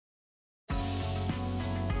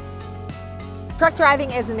Truck driving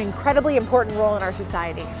is an incredibly important role in our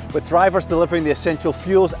society. With drivers delivering the essential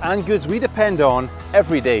fuels and goods we depend on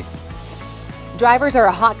every day. Drivers are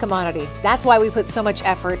a hot commodity. That's why we put so much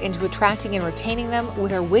effort into attracting and retaining them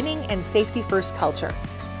with our winning and safety-first culture.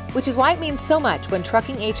 Which is why it means so much when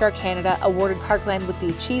Trucking HR Canada awarded Parkland with the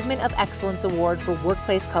Achievement of Excellence Award for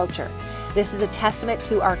Workplace Culture. This is a testament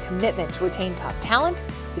to our commitment to retain top talent,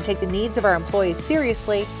 to take the needs of our employees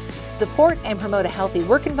seriously, support and promote a healthy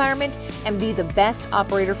work environment, and be the best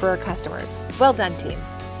operator for our customers. Well done, team.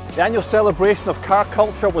 The annual celebration of car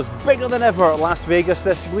culture was bigger than ever at Las Vegas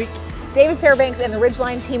this week. David Fairbanks and the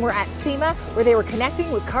Ridgeline team were at SEMA, where they were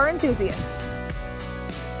connecting with car enthusiasts.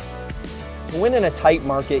 To win in a tight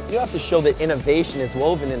market, you have to show that innovation is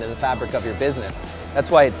woven into the fabric of your business.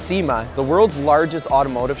 That's why at SEMA, the world's largest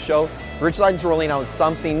automotive show, Ridgeline's rolling out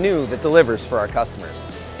something new that delivers for our customers.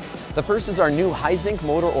 The first is our new high-zinc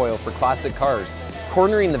motor oil for classic cars,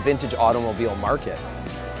 cornering the vintage automobile market.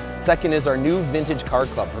 Second is our new Vintage Car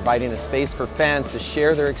Club, providing a space for fans to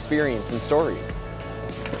share their experience and stories.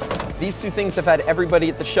 These two things have had everybody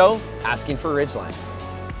at the show asking for Ridgeline.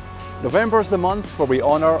 November is the month where we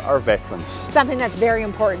honor our veterans. Something that's very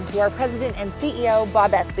important to our president and CEO,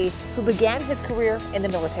 Bob Espy, who began his career in the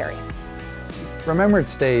military.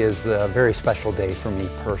 Remembrance Day is a very special day for me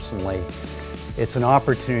personally. It's an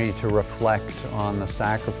opportunity to reflect on the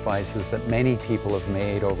sacrifices that many people have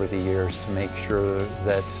made over the years to make sure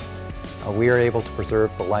that we are able to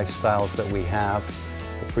preserve the lifestyles that we have,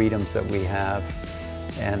 the freedoms that we have,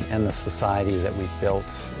 and the society that we've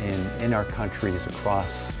built in our countries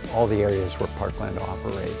across all the areas where Parkland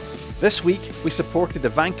operates. This week, we supported the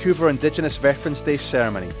Vancouver Indigenous Veterans Day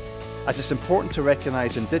ceremony, as it's important to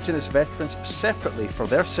recognise Indigenous veterans separately for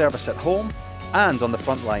their service at home and on the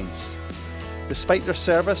front lines. Despite their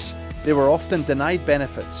service, they were often denied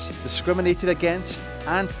benefits, discriminated against,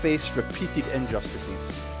 and faced repeated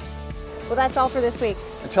injustices. Well, that's all for this week.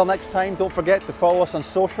 Until next time, don't forget to follow us on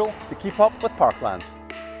social to keep up with Parkland.